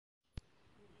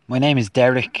My name is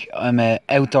Derek. I'm an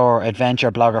outdoor adventure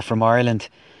blogger from Ireland,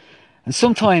 and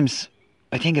sometimes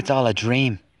I think it's all a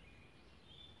dream.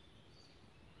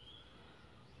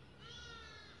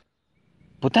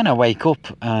 But then I wake up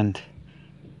and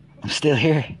I'm still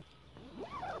here.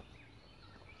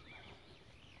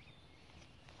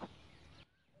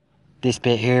 This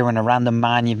bit here, when a random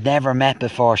man you've never met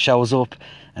before shows up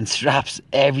and straps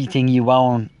everything you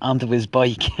own onto his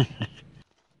bike.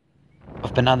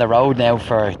 I've been on the road now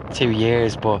for 2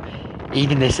 years, but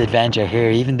even this adventure here,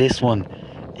 even this one,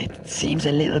 it seems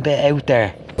a little bit out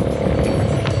there.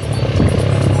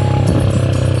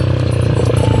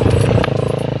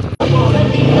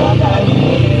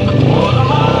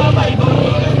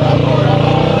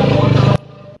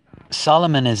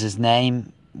 Solomon is his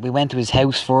name. We went to his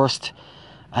house first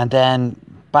and then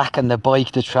back on the bike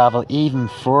to travel even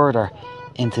further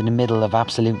into the middle of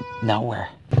absolute nowhere.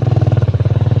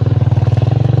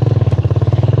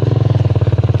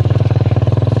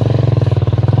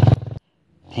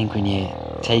 I think when you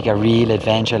take a real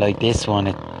adventure like this one,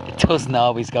 it doesn't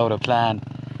always go to plan,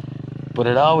 but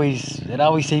it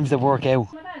always seems to work out.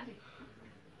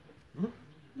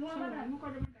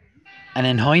 And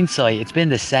in hindsight, it's been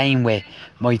the same with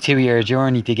my 2-year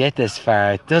journey to get this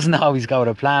far. It doesn't always go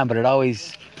to plan, but it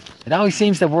always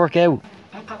seems to work out.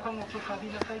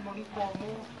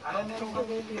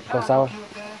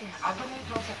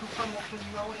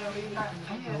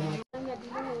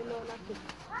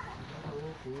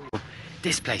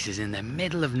 This place is in the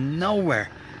middle of nowhere.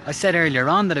 I said earlier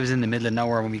on that it was in the middle of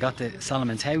nowhere when we got to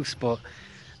Solomon's house, but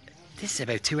this is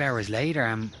about 2 hours later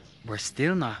and we're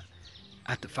still not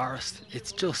at the forest.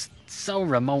 It's just so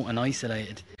remote and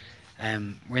isolated.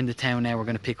 We're in the town now. We're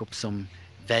going to pick up some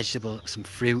vegetable, some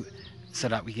fruit, so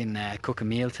that we can cook a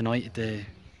meal tonight at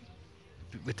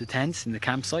with the tents in the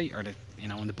campsite, or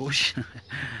in the bush.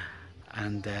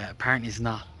 And apparently it's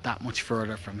not that much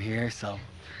further from here, so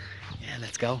yeah,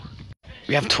 let's go.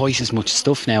 We have twice as much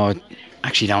stuff now. I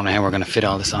actually don't know how we're going to fit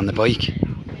all this on the bike.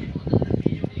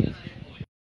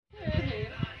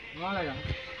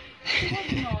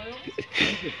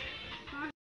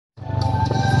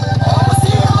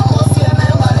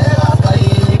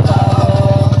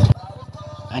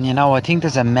 And I think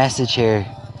there's a message here.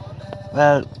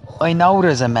 Well, I know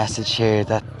there's a message here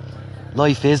that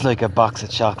life is like a box of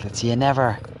chocolates. You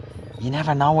never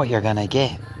know what you're gonna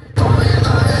get.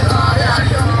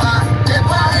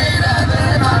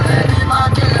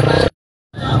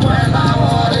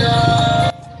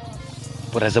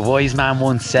 But as a wise man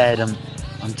once said,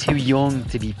 I'm too young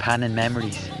to be panning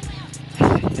memories.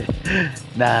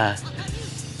 Nah,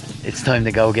 it's time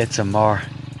to go get some more.